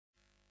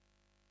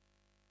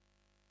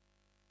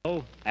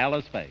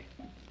Alice Faye.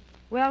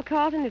 Well,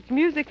 Carlton, it's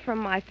music from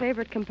my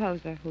favorite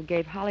composer who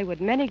gave Hollywood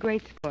many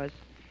great scores.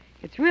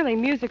 It's really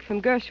music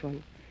from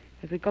Gershwin,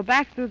 as we go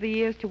back through the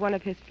years to one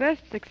of his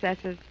first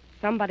successes,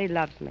 Somebody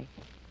Loves Me.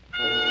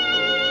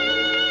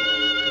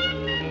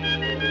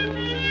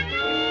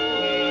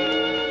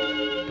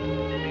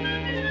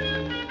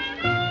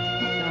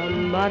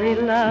 Somebody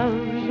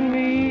loves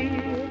me,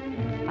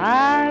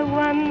 I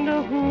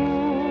wonder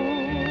who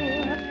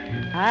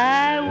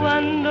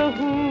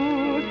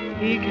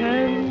he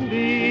can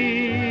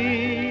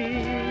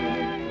be.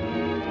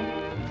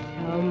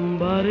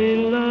 Somebody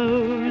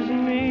loves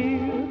me,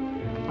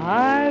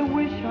 I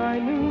wish I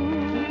knew.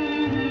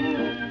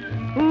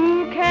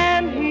 Who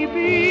can he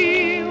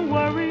be,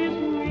 worries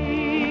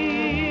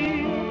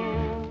me.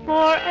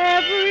 For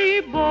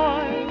every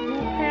boy who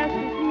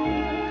passes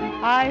me,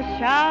 I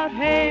shout,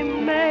 hey,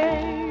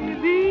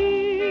 maybe.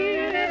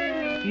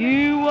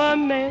 You were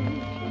meant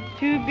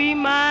to be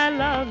my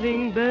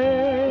loving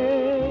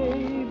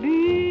baby.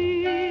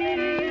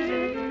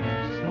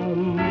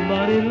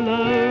 Somebody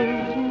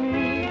loves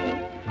me,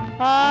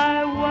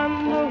 I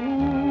wonder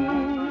who.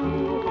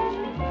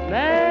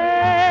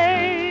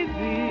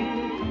 Maybe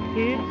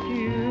it's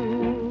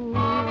you.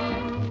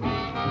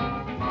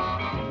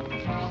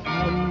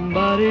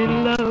 Somebody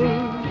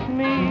loves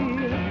me,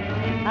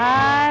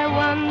 I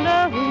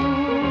wonder who.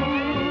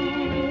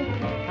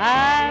 I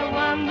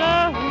wonder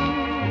who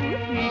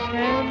he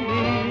can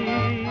be.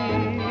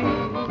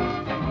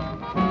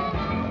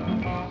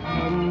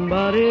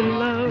 Somebody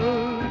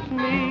loves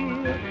me,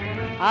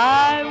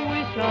 I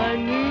wish I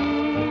knew.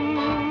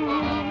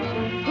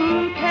 Who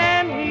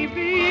can he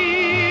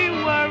be,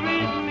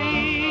 worries me.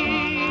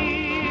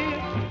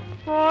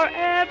 For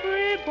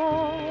every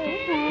boy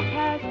who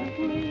passes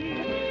me,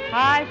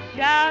 I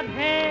shout,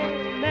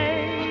 hey,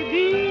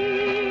 maybe.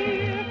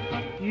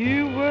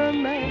 You were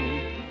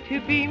meant to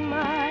be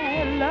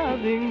my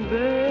loving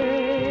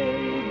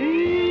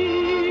baby.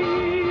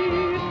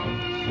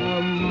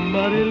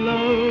 Somebody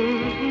loves